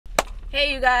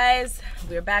Hey you guys,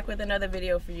 we're back with another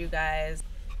video for you guys.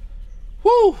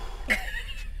 Woo!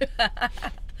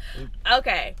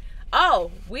 Okay. Oh,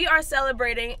 we are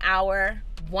celebrating our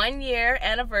 1-year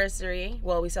anniversary.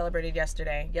 Well, we celebrated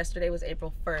yesterday. Yesterday was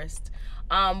April 1st.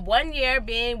 1 year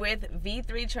being with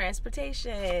V3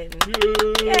 Transportation.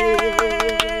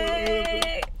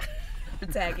 Yay!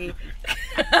 Tacky.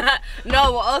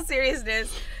 No, all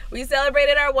seriousness. We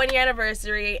celebrated our 1-year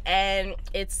anniversary, and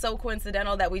it's so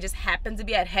coincidental that we just happened to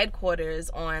be at headquarters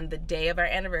on the day of our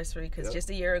anniversary, because just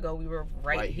a year ago we were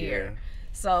right here.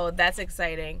 So that's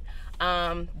exciting.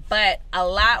 But a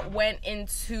lot went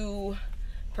into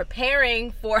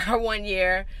preparing for our 1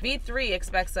 year.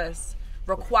 V3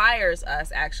 requires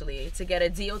us actually to get a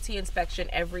DOT inspection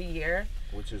every year.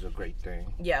 Which is a great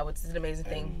thing. Yeah, which is an amazing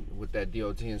thing. With that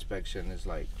DOT inspection, it's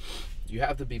like you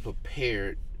have to be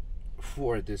prepared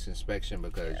for this inspection,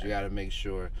 because you got to make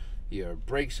sure your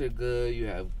brakes are good, you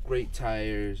have great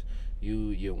tires,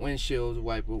 your windshield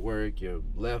wiper work, your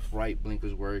left right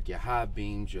blinkers work, your high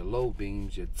beams, your low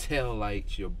beams, your tail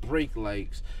lights, your brake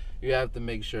lights. You have to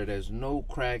make sure there's no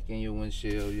crack in your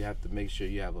windshield. You have to make sure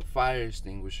you have a fire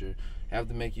extinguisher. You have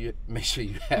to make sure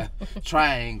you have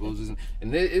triangles.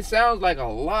 And it sounds like a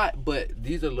lot, but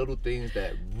these are little things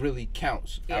that really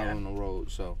counts out on the road.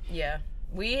 So yeah,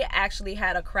 we actually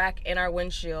had a crack in our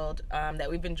windshield that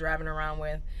we've been driving around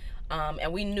with,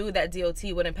 and we knew that DOT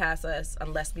wouldn't pass us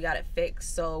unless we got it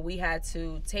fixed. So we had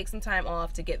to take some time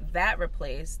off to get that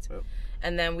replaced. Yep.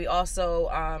 And then we also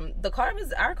our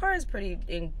car is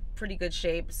in pretty good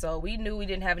shape, so we knew we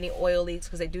didn't have any oil leaks,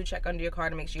 because they do check under your car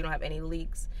to make sure you don't have any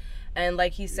leaks. And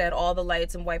like he said, all the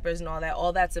lights and wipers and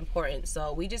all that's important.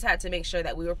 So we just had to make sure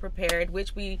that we were prepared,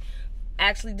 which we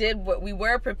actually did. We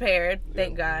were prepared,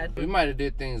 thank God. We might have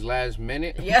did things last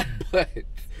minute, but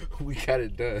we got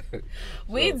it done.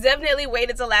 We definitely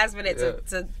waited till last minute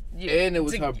and it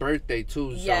was her birthday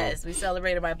too. So yes, we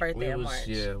celebrated my birthday in March.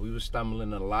 Yeah, we were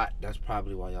stumbling a lot. That's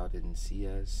probably why y'all didn't see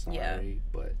us. Sorry,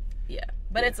 but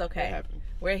it's okay. It happened.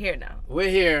 We're here now. We're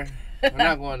here. We're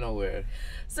not going nowhere.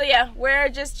 So yeah, we're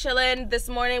just chilling. This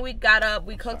morning we got up,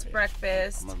 we cooked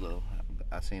breakfast.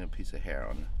 I seen a piece of hair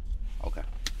on there. Okay,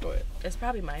 go ahead. It's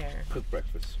probably my hair. Cook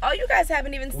breakfast. Oh, you guys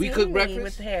haven't even seen me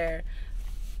with hair.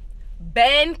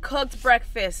 Ben cooked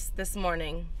breakfast this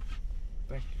morning.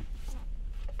 Thank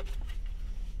you.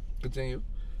 Continue.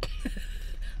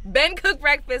 Ben cooked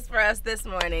breakfast for us this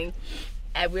morning,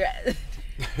 and we're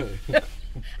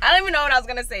I don't even know what I was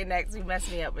gonna say next. You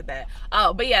messed me up with that.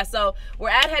 Oh, but yeah, so we're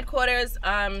at headquarters.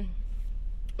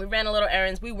 We ran a little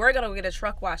errands. We were gonna go get a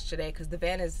truck wash today because the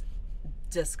van is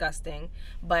disgusting,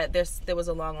 but there was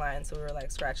a long line, so we were like,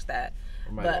 scratch that.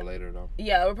 We might go later though.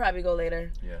 Yeah, we'll probably go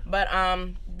later. Yeah. But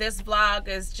this vlog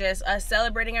is just us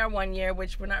celebrating our 1 year,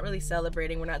 which we're not really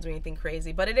celebrating. We're not doing anything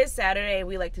crazy, but it is Saturday.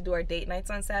 We like to do our date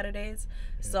nights on Saturdays,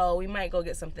 so we might go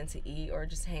get something to eat or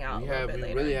just hang out a little bit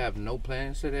later. We really have no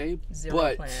plans today.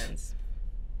 Zero plans.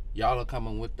 Y'all are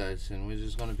coming with us, and we're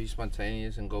just gonna be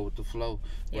spontaneous and go with the flow.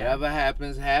 Yeah. Whatever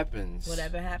happens, happens.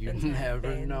 Whatever happens, you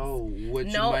never know what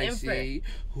you might see,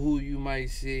 who you might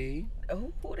see.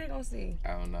 Who they gonna see?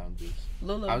 I don't know. I'm just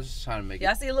Lulu. I was just trying to make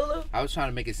Y'all see Lulu? I was trying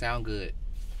to make it sound good.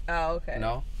 Oh, okay.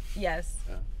 No? Yes.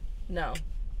 No.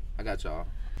 I got y'all.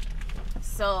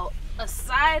 So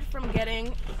aside from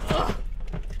getting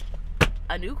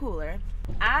a new cooler,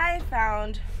 I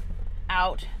found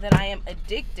out that I am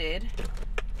addicted.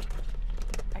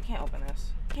 I can't open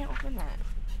this. I can't open that.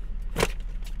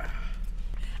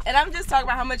 And I'm just talking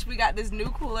about how much we got this new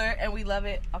cooler and we love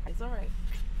it. Okay, it's all right.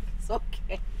 It's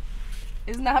okay.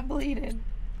 It's not bleeding.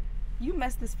 You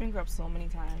messed this finger up so many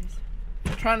times.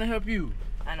 I'm trying to help you.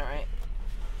 I know, right?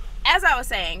 As I was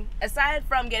saying, aside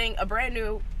from getting a brand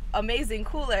new amazing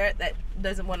cooler that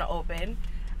doesn't want to open,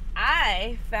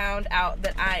 I found out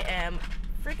that I am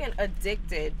freaking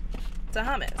addicted to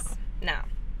hummus. Now,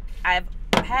 I've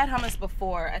had hummus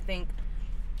before. I can't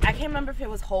remember if it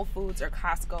was Whole Foods or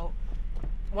Costco.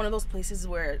 One of those places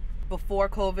where before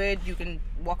COVID you can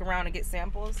walk around and get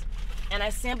samples. And I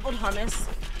sampled hummus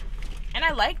and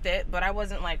I liked it, but I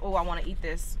wasn't like, oh, I want to eat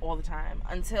this all the time,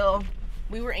 until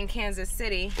we were in Kansas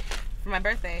City for my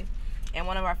birthday and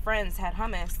one of our friends had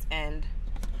hummus and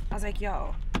I was like,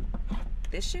 yo,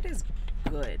 this shit is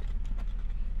good.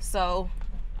 So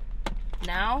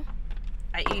now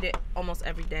I eat it almost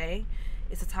every day.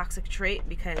 It's a toxic trait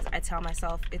because I tell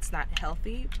myself it's not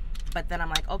healthy, but then I'm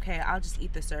like, okay, I'll just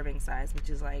eat the serving size, which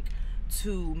is like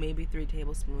 2, maybe 3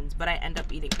 tablespoons, but I end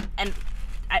up eating, and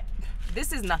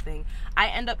this is nothing. I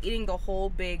end up eating the whole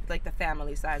big, like the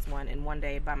family size one in one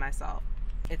day by myself.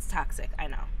 It's toxic, I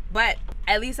know. But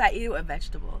at least I eat it with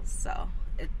vegetables, so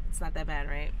It's not that bad,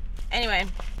 right? Anyway,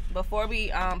 before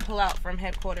we pull out from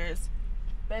headquarters,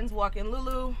 Ben's walking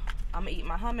Lulu. I'm gonna eat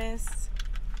my hummus,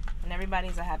 and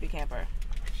everybody's a happy camper.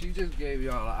 She just gave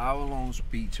y'all an hour-long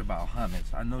speech about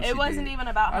hummus. I know it wasn't even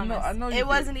about hummus. I know it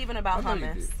wasn't even about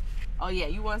hummus. Oh yeah,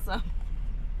 you want some?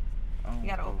 You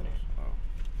gotta open it.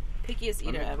 Pickiest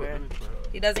eater ever.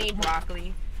 He doesn't eat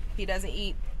broccoli. He doesn't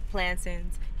eat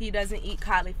plantains. He doesn't eat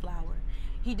cauliflower.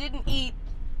 He didn't eat,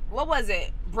 what was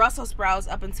it? Brussels sprouts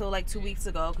up until like 2 weeks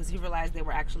ago because he realized they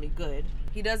were actually good.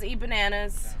 He doesn't eat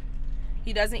bananas.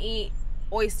 He doesn't eat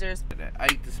oysters. I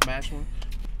eat the smash one.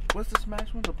 What's the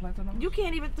smash one? The plantain? You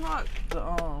can't even talk. The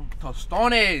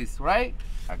tostones, right?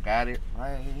 I got it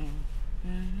right.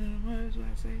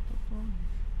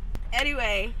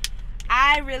 Anyway,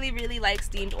 I really like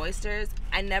steamed oysters.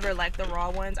 I never liked the raw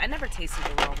ones. I never tasted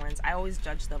the raw ones. I always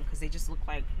judge them because they just look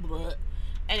like bleh.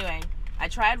 Anyway, I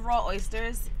tried raw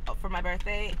oysters for my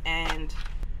birthday, and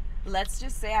let's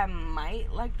just say I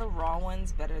might like the raw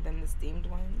ones better than the steamed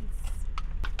ones.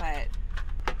 But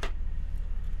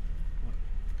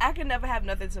I can never have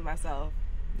nothing to myself.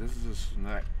 This is a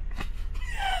snack.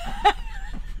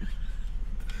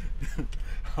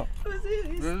 This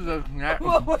is a snack.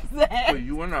 What was that? For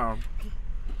you and I.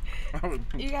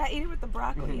 You gotta eat it with the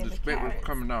broccoli and the the spit was carrots.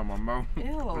 coming out of my mouth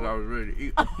because I was ready to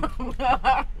eat.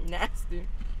 Nasty.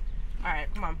 All right,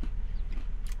 come on.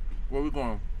 Where we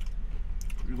going?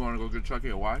 You going to go get Chucky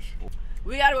a wash?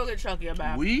 We gotta go get Chucky a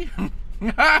bath. We?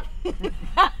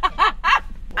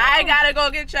 I gotta go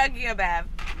get Chucky a bath.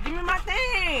 Give me my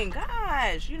thing.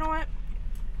 Gosh, you know what?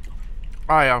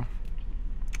 Alright,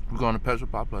 we're going to Pet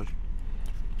Supply Plus.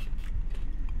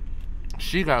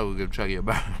 She gotta go give Chucky a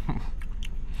bath.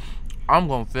 I'm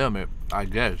gonna film it, I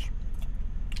guess.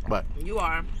 But you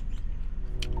are.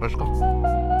 Let's go.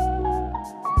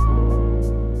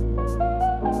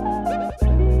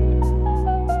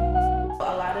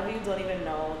 A lot of you don't even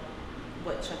know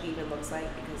what Chucky even looks like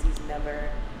because he's never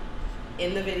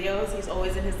in the videos. He's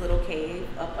always in his little cave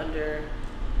up under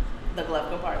the glove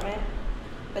compartment.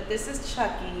 But this is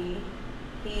Chucky.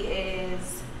 He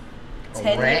is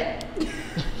 10 rat?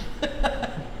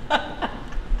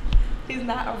 He's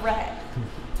not a rat.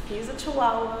 He's a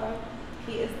Chihuahua.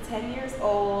 He is 10 years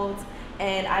old,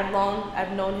 and I've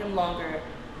known him longer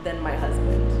than my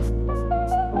husband.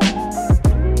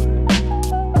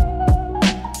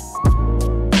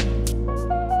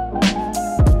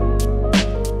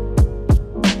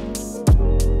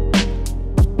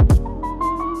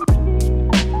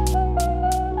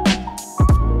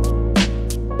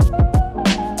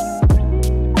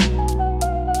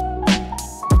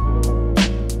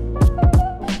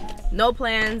 No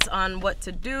plans on what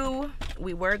to do.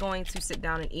 We were going to sit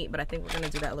down and eat, but I think we're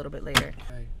gonna do that a little bit later.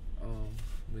 Hey,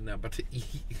 we're not about to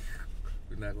eat.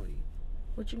 We're not gonna eat.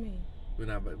 What you mean? We're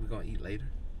gonna eat later.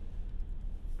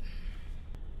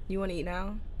 You wanna eat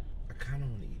now? I kinda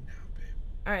wanna eat now,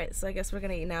 babe. Alright, so I guess we're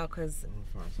gonna eat now because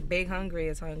Big Hungry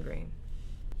is hungry.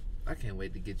 I can't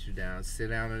wait to get you down,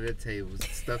 sit down at the table,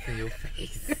 stuff in your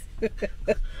face.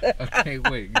 I can't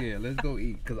wait. Yeah, let's go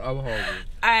eat because I'm hungry.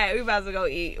 Alright, we about to go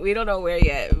eat. We don't know where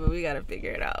yet, but we gotta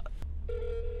figure it out.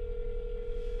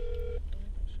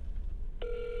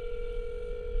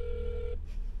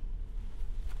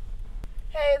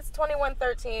 Hey, it's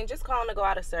 2113. Just calling to go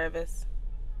out of service.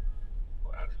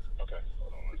 Okay,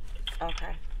 hold on.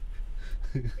 Okay.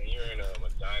 And you're in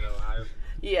Medina, Ohio?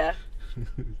 Yeah.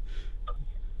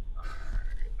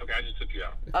 Okay, I just took you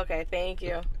out. Okay, thank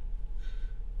you. All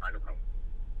right, no problem.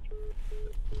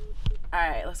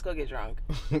 Alright, let's go get drunk.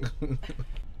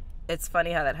 It's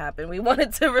funny how that happened. We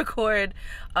wanted to record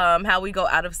how we go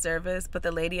out of service, but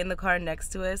the lady in the car next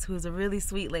to us, who's a really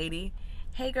sweet lady,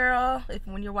 hey girl,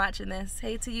 when you're watching this,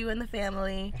 hey to you and the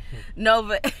family. No,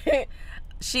 but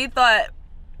she thought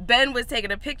Ben was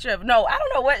taking a picture of, no, I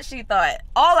don't know what she thought.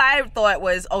 All I thought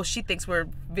was, oh, she thinks we're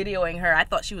videoing her. I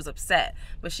thought she was upset,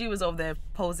 but she was over there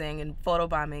posing and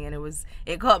photobombing, and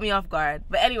it caught me off guard.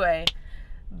 But anyway,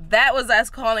 that was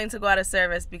us calling to go out of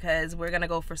service because we're gonna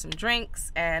go for some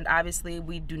drinks, and obviously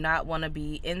we do not want to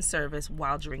be in service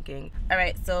while drinking. All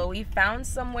right, so we found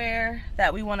somewhere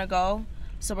that we want to go,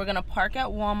 so we're gonna park at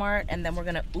Walmart and then we're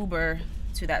gonna Uber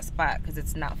to that spot because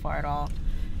it's not far at all.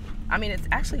 I mean, it's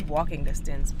actually walking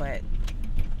distance, but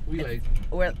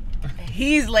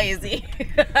he's lazy.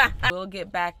 We'll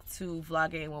get back to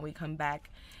vlogging when we come back.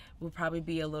 We'll probably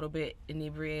be a little bit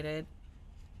inebriated,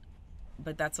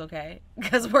 but that's okay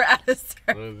because we're out of service.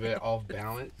 A little bit off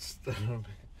balance.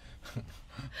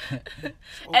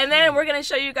 And then we're gonna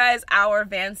show you guys our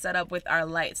van setup with our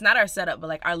lights. Not our setup, but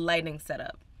like our lighting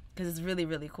setup. because it's really,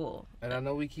 really cool. And I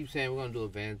know we keep saying we're gonna do a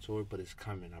van tour, but it's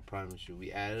coming. I promise you.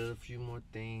 We added a few more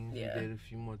things. Yeah. We did a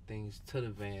few more things to the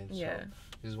van. Yeah. So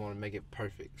we just want to make it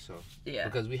perfect. So Yeah.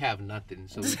 because we have nothing,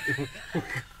 so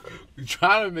we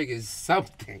try to make it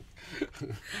something.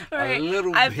 Right. A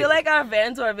little. I bit. feel like our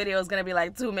van tour video is gonna be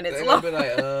like 2 minutes They're long.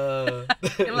 gonna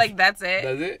be like, I'm like, that's it.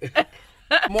 That's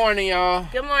it. Morning, y'all.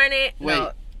 Good morning. Wait.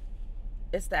 No,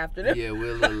 it's the afternoon. Yeah,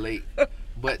 we're a little late,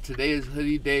 but today is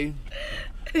hoodie day.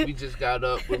 We just got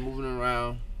up. We're moving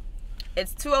around.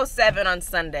 It's 2:07 on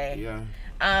Sunday.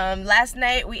 Yeah. Last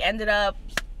night we ended up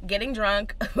getting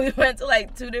drunk. We went to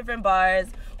like 2 different bars.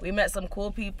 We met some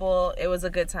cool people. It was a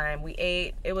good time. We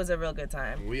ate. It was a real good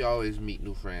time. We always meet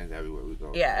new friends everywhere we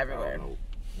go. Yeah, everywhere. I don't know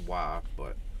why,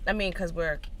 but I mean, cause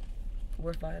we're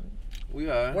fun. we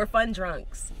are. We're fun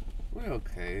drunks. We're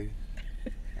okay.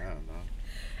 I don't know.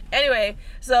 Anyway,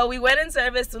 so we went in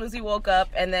service as soon as we woke up,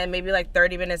 and then maybe like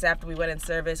 30 minutes after we went in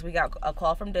service, we got a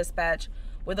call from dispatch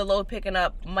with a load picking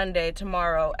up Monday,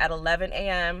 tomorrow at 11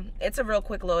 a.m. It's a real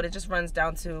quick load. It just runs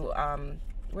down to,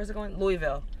 where's it going?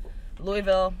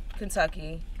 Louisville,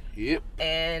 Kentucky. Yep.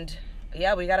 And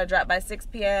yeah, we got to drop by 6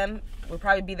 p.m. We'll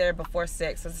probably be there before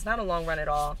 6, so it's not a long run at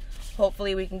all.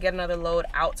 Hopefully we can get another load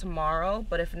out tomorrow,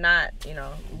 but if not, you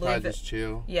know, Probably just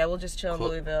chill. Yeah, we'll just chill Cook. in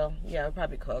Louisville. Yeah, we'll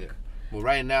probably cook. Yeah. Well,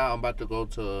 right now I'm about to go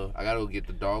to. I gotta go get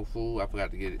the dog food. I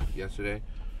forgot to get it yesterday,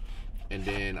 and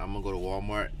then I'm gonna go to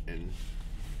Walmart, and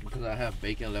because I have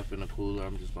bacon left in the cooler,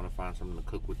 I'm just gonna find something to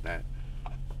cook with that.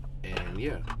 And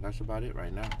yeah, that's about it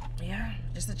right now. Yeah,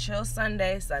 just a chill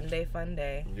Sunday fun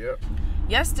day. Yep.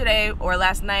 Yesterday or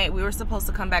last night, we were supposed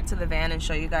to come back to the van and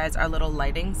show you guys our little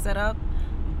lighting setup,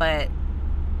 but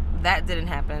that didn't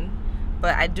happen.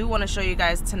 But I do want to show you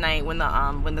guys tonight when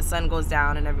the sun goes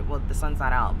down and well, the sun's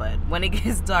not out, but when it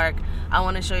gets dark, I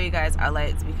want to show you guys our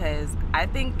lights because I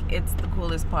think it's the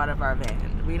coolest part of our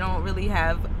van. We don't really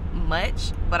have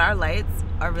much, but our lights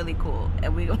are really cool,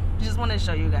 and we just want to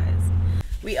show you guys.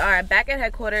 We are back at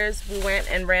headquarters. We went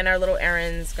and ran our little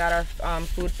errands, got our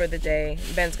food for the day.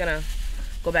 Ben's gonna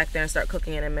go back there and start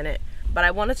cooking in a minute. But I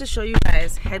wanted to show you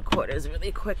guys headquarters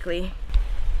really quickly.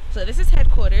 So this is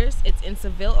headquarters. It's in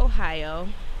Seville, Ohio.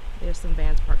 There's some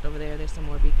vans parked over there. There's some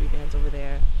more V3 vans over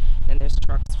there. And there's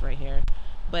trucks right here.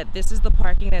 But this is the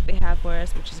parking that they have for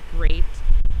us, which is great.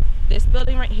 This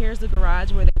building right here is the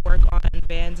garage where they work on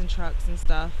vans and trucks and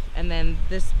stuff. And then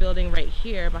this building right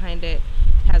here behind it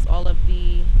has all of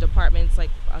the departments like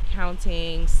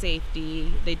accounting,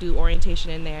 safety. They do orientation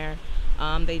in there.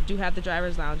 They do have the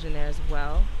driver's lounge in there as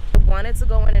well. I wanted to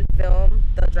go in and film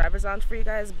the driver's lounge for you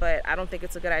guys, but I don't think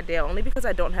it's a good idea, only because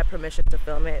I don't have permission to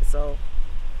film it. So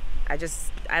I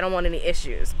don't want any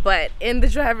issues. But in the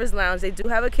driver's lounge, they do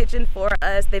have a kitchen for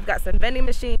us. They've got some vending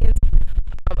machines,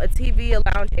 a TV, a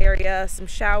lounge area, some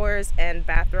showers and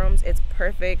bathrooms. It's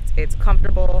perfect. It's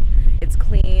comfortable. It's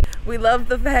clean. We love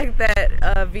the fact that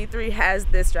V3 has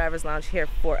this driver's lounge here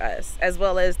for us, as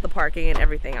well as the parking and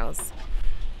everything else.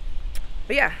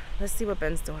 But yeah, let's see what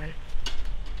Ben's doing.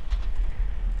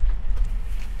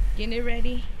 Getting it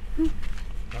ready.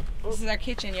 Huh? This is our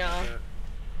kitchen, y'all.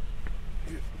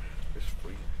 Yeah. It's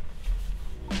free.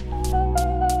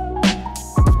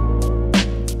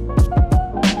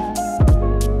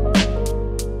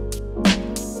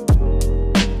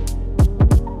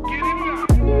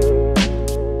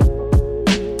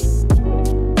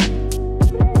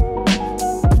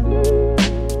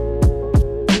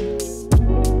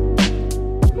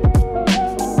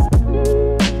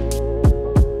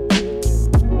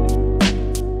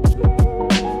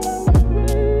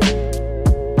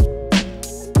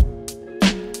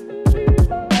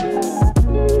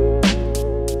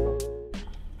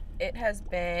 Has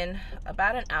been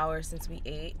about an hour since we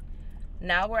ate.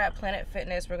 Now we're at Planet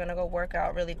Fitness. We're gonna go work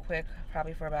out really quick,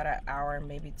 probably for about an hour,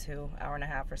 maybe 2 hours and a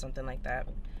half or something like that.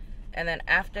 And then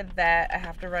after that, I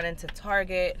have to run into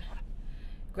Target,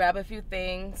 grab a few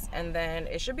things, and then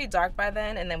it should be dark by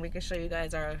then, and then we can show you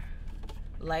guys our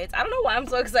lights. I don't know why I'm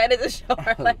so excited to show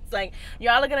our lights. Like,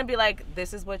 y'all are gonna be like,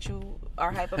 this is what you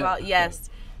are hype about? Yes,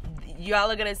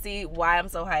 y'all are gonna see why I'm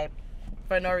so hype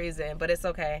for no reason, but it's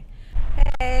okay.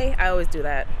 Hey, I always do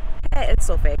that. Hey, it's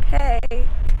so fake. Hey.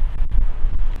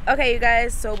 Okay, you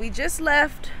guys, so we just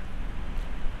left.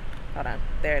 Hold on,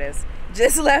 there it is.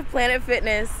 Just left Planet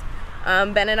Fitness.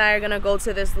 Ben and I are gonna go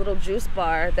to this little juice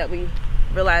bar that we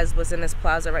realized was in this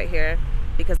plaza right here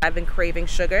because I've been craving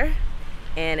sugar,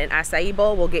 and an acai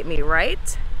bowl will get me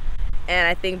right. And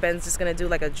I think Ben's just gonna do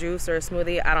like a juice or a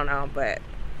smoothie. I don't know, but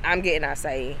I'm getting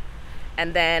acai.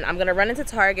 And then I'm gonna run into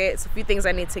Target. It's a few things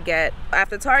I need to get.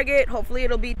 After Target, hopefully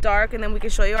it'll be dark and then we can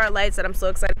show you our lights that I'm so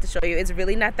excited to show you. It's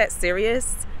really not that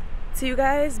serious. to you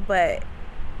guys, but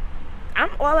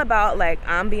I'm all about like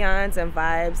ambiance and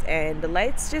vibes, and the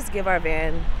lights just give our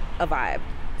van a vibe.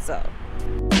 So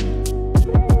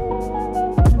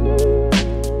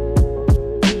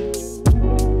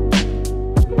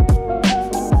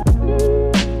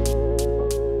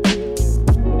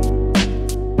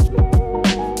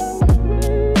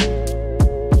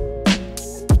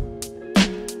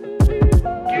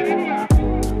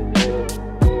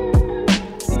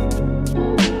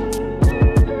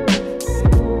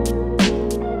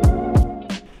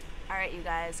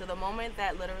so the moment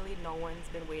that literally no one's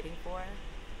been waiting for,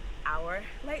 our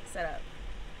light setup.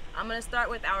 I'm gonna start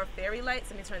with our fairy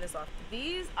lights. Let me turn this off.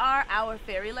 These are our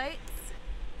fairy lights.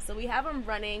 So we have them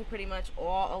running pretty much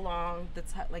all along the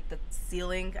like the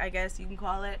ceiling, I guess you can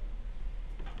call it.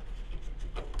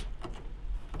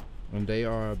 And they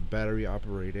are battery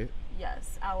operated.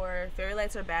 Yes, our fairy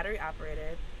lights are battery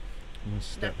operated.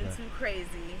 Nothing too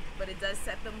crazy, but it does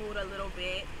set the mood a little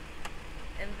bit.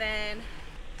 And then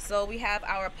so we have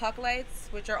our puck lights,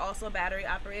 which are also battery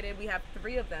operated. We have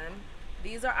 3 of them.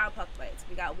 These are our puck lights.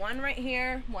 We got one right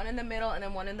here, one in the middle, and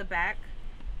then one in the back.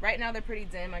 Right now they're pretty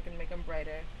dim. I can make them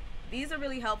brighter. These are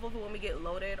really helpful for when we get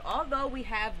loaded. Although we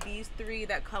have these 3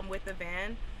 that come with the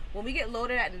van, when we get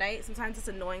loaded at night, sometimes it's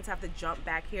annoying to have to jump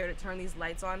back here to turn these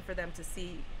lights on for them to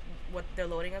see what they're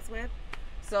loading us with.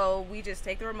 So we just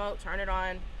take the remote, turn it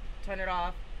on, turn it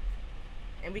off,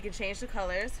 and we can change the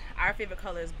colors. Our favorite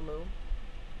color is blue,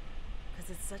 because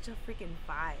it's such a freaking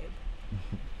vibe.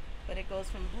 But it goes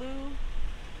from blue,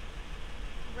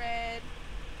 red,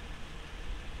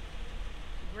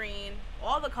 green.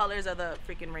 All the colors are the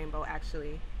freaking rainbow,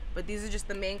 actually. But these are just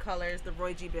the main colors, the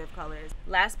Roy G. Biv colors.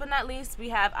 Last but not least, we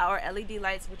have our LED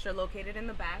lights, which are located in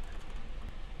the back.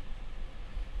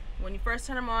 When you first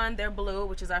turn them on, they're blue,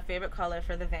 which is our favorite color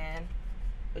for the van.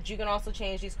 But you can also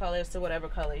change these colors to whatever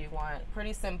color you want.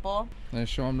 Pretty simple. And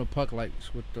show them the puck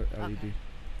lights with the LED. Okay.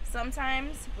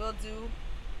 Sometimes we'll do,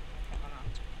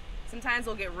 sometimes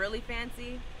we'll get really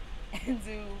fancy and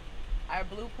do our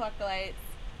blue puck lights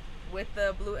with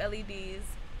the blue LEDs.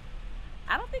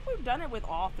 I don't think we've done it with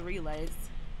all 3 lights.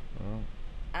 Oh.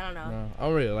 I don't know. No, I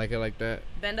really like it like that.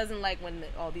 Ben doesn't like when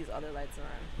all these other lights are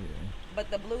on. Yeah. But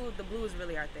the blue is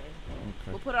really our thing.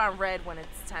 Okay. We'll put it on red when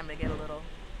it's time to get a little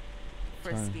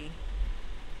frisky.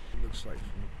 Looks like from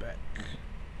the back.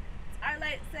 Our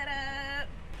light setup.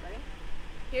 Ready?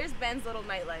 Here's Ben's little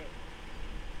night light.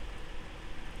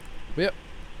 Yep,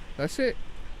 that's it.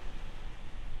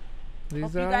 These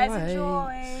Hope you are guys lights.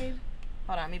 enjoyed.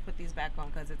 Hold on, let me put these back on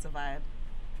because it's a vibe.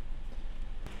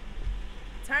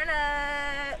 Turn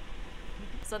up.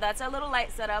 So that's our little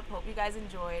light setup. Hope you guys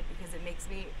enjoyed, because it makes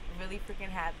me really freaking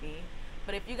happy.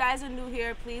 But if you guys are new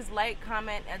here, please like,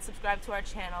 comment, and subscribe to our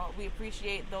channel. We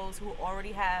appreciate those who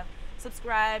already have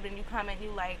subscribed and you comment,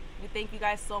 you like. We thank you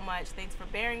guys so much. Thanks for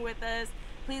bearing with us.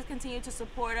 Please continue to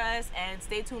support us and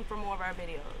stay tuned for more of our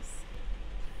videos.